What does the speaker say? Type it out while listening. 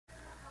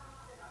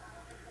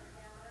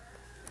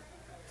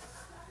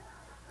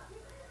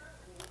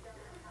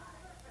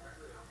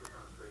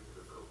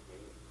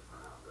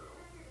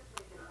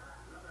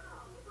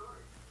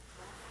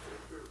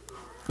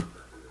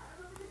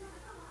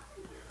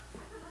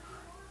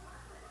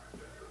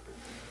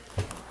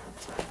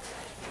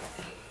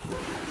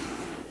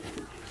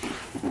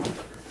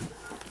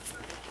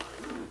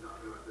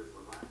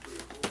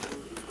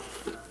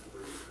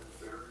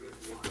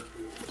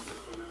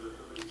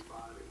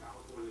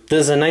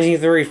This is a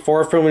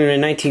 1934 film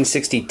in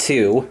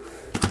 1962.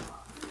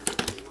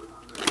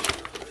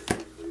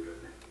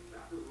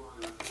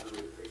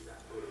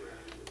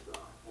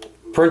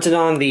 Printed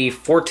on the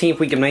 14th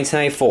week of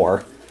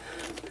 1994.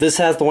 This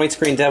has the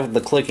widescreen depth with the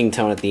clicking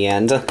tone at the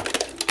end.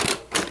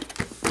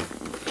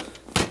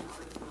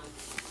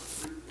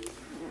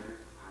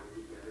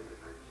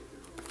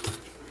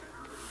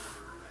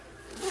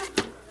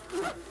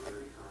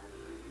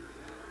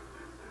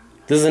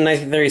 This is a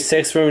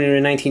 1936 film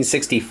in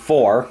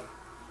 1964.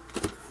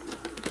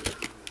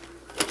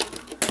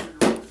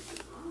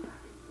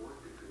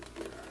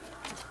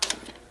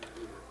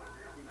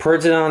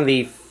 Printed on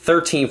the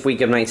 13th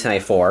week of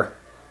 1994.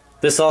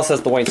 This also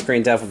has the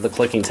widescreen depth with the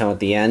clicking tone at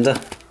the end.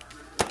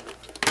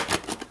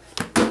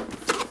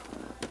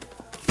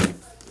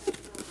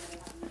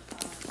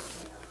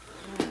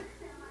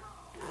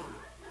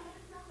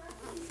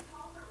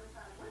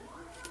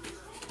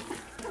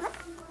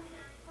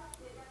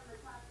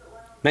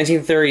 This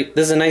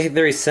is a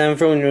 1937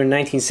 film in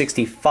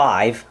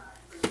 1965.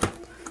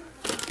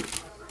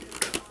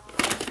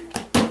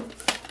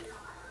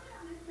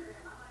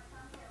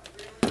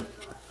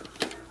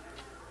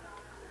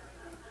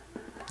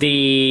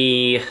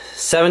 The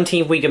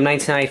 17th week of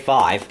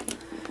 1995.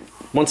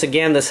 Once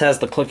again, this has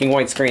the clicking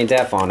widescreen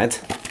depth on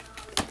it.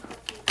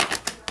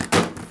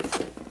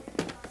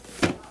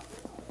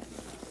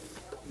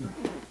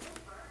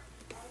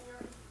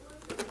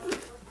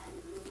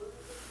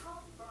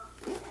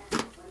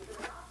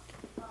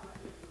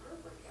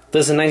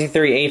 This is a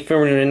 1938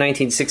 film in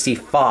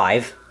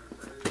 1965.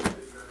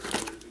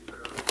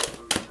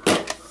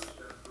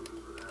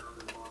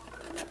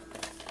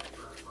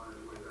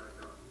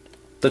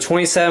 The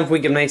 27th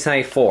week of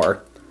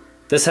 1994.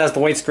 This has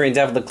the widescreen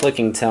depth with the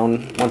clicking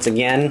tone, once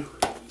again.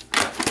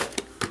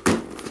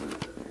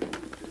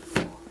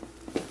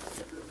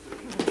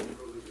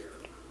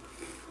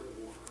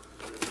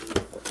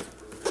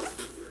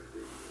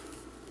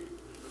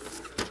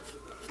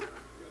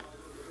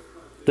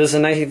 This is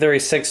a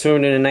 1936 film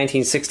in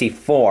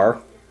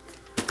 1964.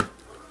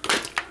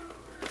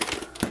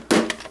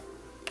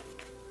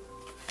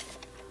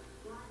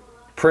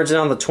 Printed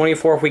on the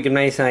 24th week of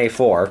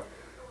 1994.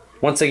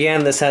 Once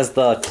again, this has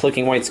the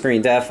clicking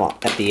widescreen depth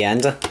at the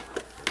end.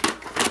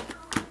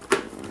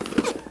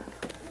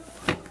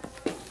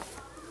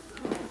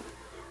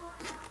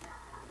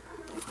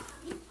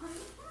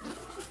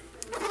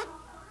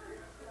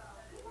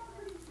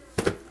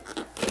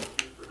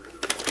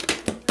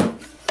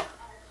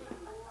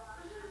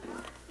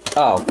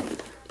 Oh.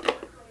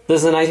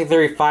 This is a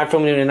 1935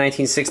 film in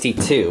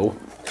 1962.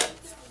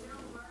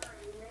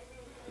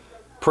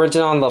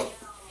 Printed on the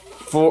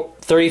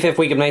 35th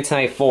week of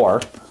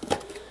 1994.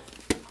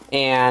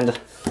 And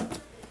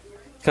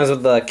comes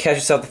with the Catch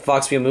Yourself at the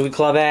Fox Family Movie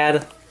Club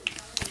ad.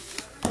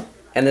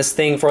 And this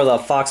thing for the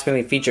Fox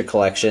Family Feature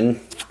Collection,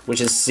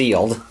 which is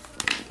sealed.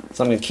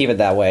 So I'm going to keep it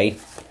that way.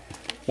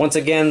 Once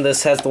again,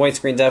 this has the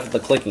widescreen depth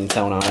with the clicking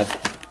tone on it.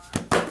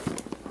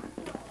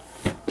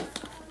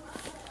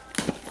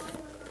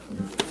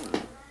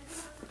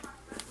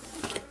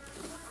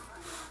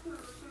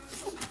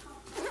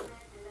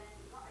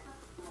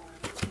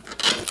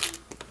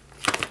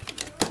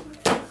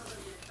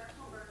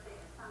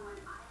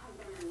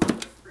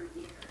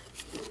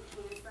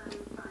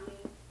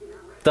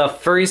 The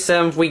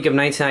 37th week of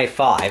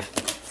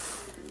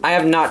 1995. I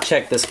have not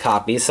checked this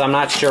copy, so I'm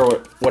not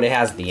sure what it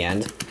has at the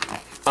end.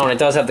 Oh, and it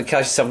does have the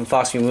Catch Yourself in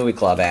Fox Movie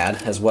Club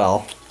ad as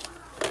well.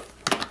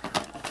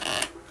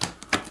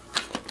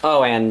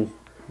 Oh, and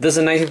this is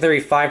a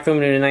 1935 film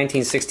in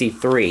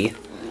 1963.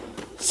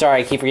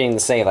 Sorry, I keep forgetting to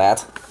say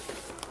that.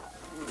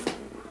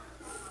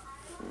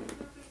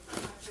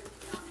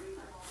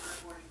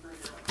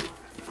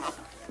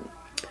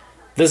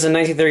 This is a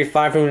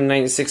 1935 film in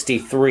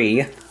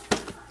 1963.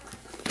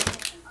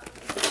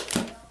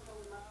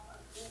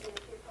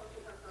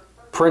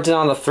 Printed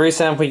on the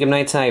 37th week of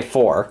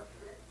 1994.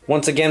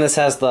 Once again, this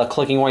has the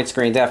clicking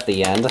widescreen depth at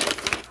the end.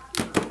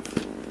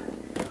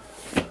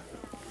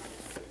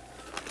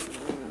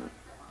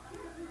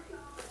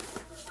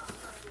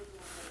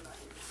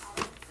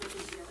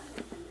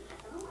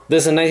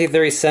 This is a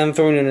 1937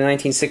 film in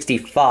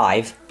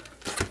 1965.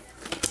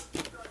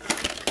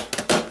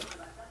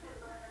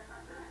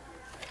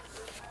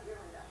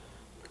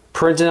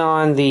 Printed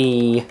on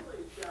the... is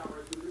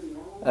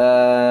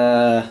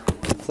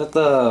that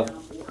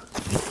the...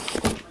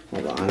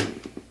 Hold on.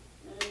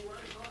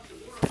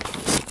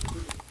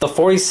 The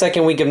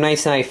 42nd week of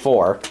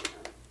 1994.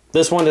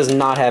 This one does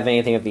not have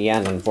anything at the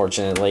end,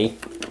 unfortunately.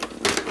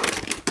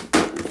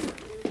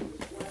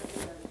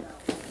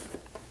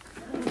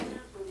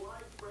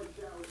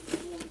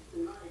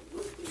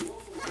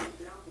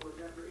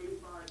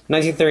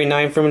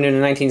 (1939) from into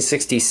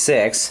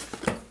 1966.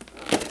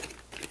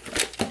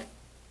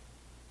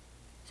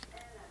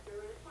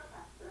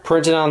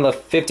 Printed on the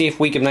 50th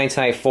week of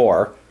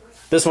 1994.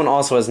 This one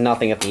also has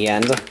nothing at the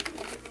end.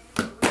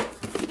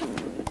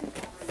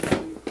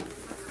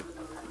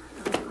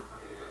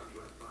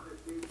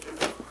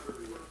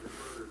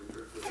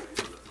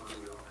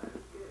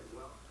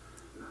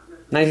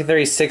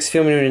 1936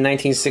 film renewed in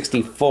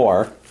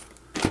 1964.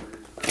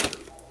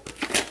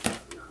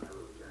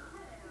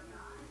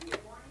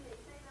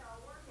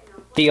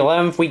 The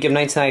 11th week of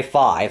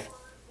 1995.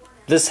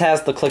 This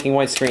has the clicking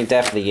white screen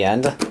death at the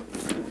end.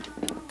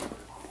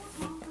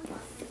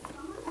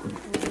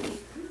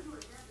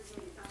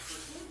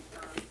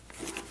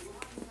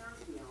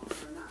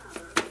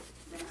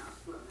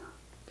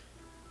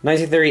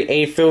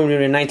 (1938) film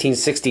renewed in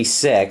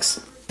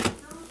 1966.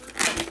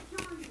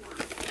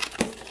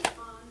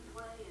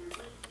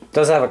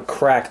 Does have a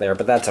crack there,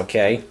 but that's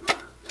okay.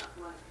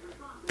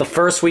 The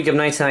first week of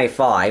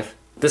 1995.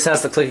 This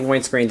has the clicking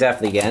white screen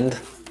death at the end.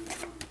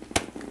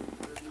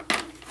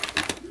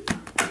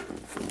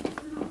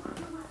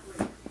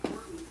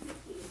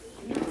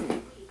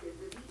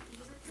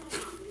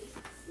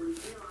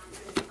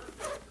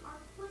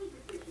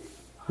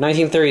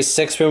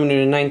 (1936) film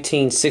renewed in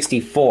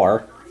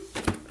 1964.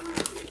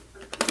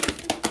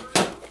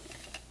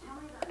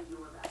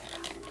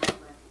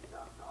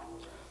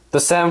 The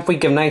 7th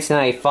week of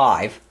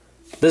 1995.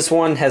 This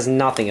one has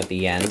nothing at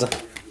the end.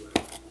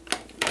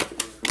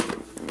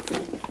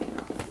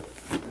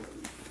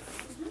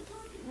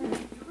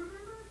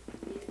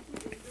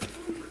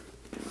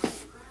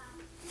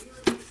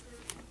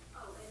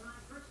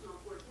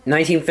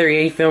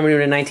 (1938) film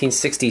renewed in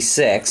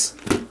 1966.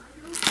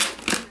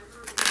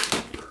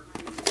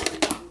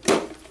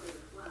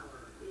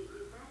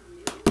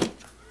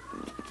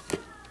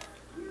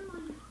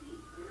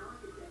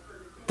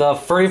 The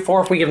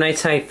 34th week of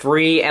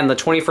 1993 and the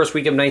 21st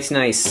week of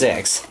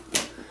 1996.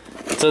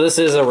 So this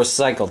is a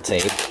recycled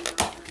tape.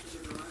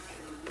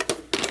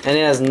 And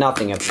it has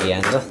nothing at the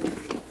end.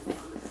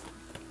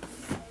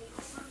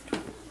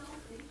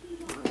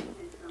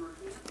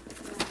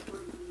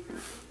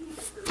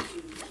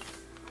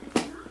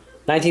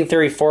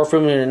 (1934)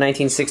 film in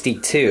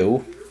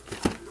 1962.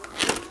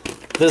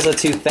 This is a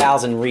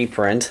 2000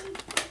 reprint.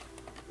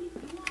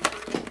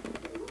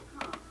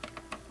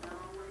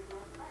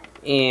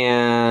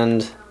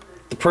 And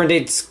the print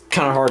date's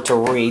kind of hard to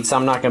read, so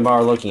I'm not going to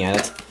bother looking at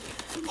it.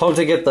 Hope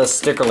to get the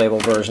sticker label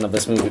version of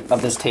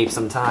this tape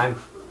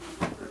sometime.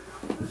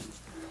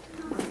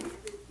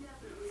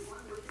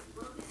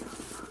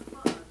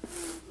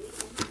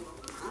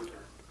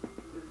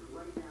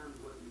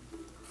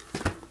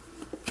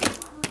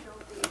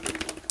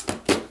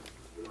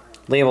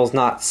 Label's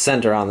not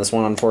centered on this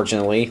one,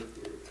 unfortunately.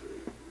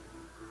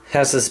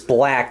 Has this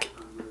black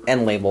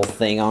end label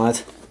thing on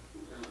it.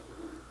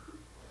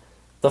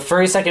 The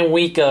 32nd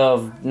week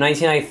of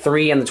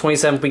 1993 and the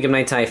 27th week of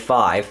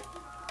 1995.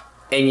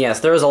 And yes,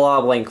 there is a lot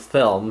of blank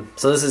film,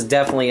 so this is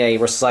definitely a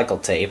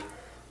recycled tape.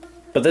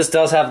 But this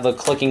does have the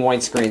clicking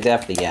white screen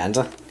death at the end.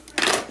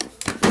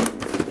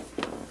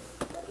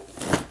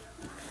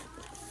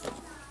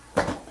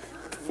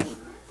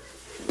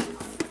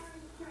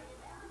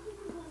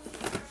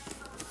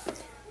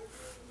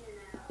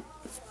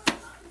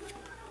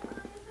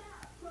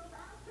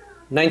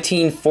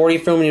 (1940)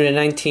 film in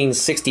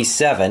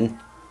 1967.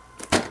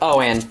 Oh,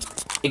 and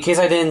in case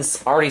I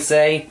didn't already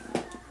say,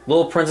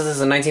 Little Princess is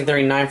a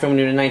 1939 film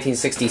new in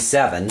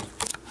 1967.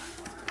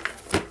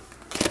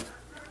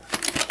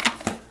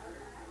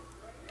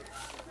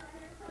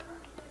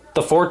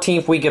 The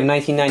 14th week of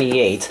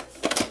 1998.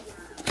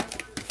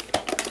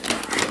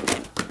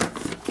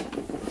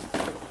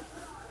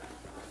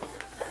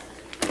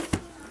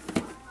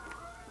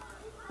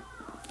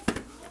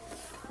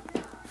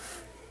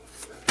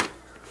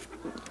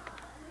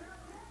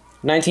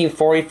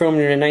 (1940) film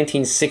in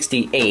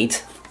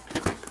 1968.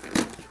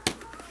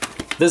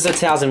 This is a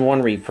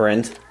 2001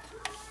 reprint.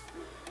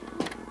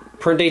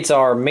 Print dates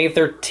are May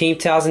 13th,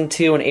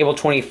 2002 and April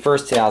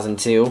 21st,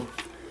 2002.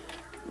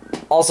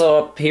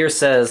 Also up here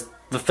says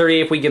the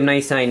 38th week of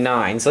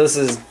 1999, so this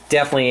is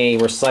definitely a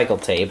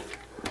recycled tape.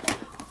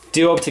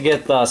 Do hope to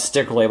get the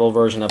sticker label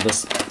version of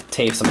this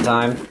tape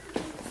sometime,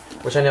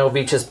 which I know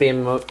VHS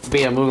being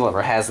a movie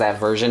lover has that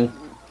version.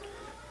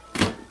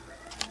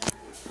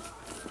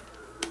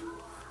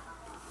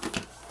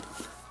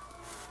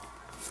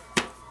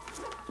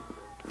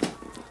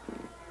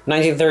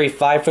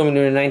 (1935) film in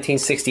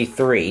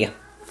 1963.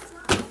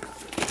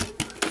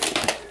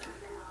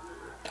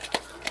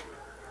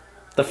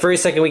 The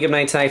 32nd week of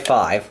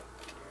 1995.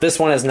 This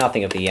one has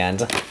nothing at the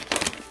end.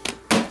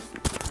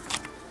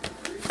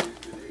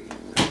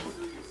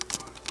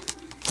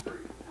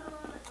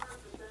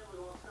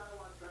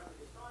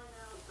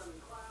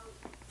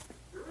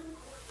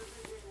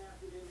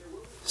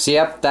 So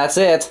yep, that's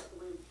it.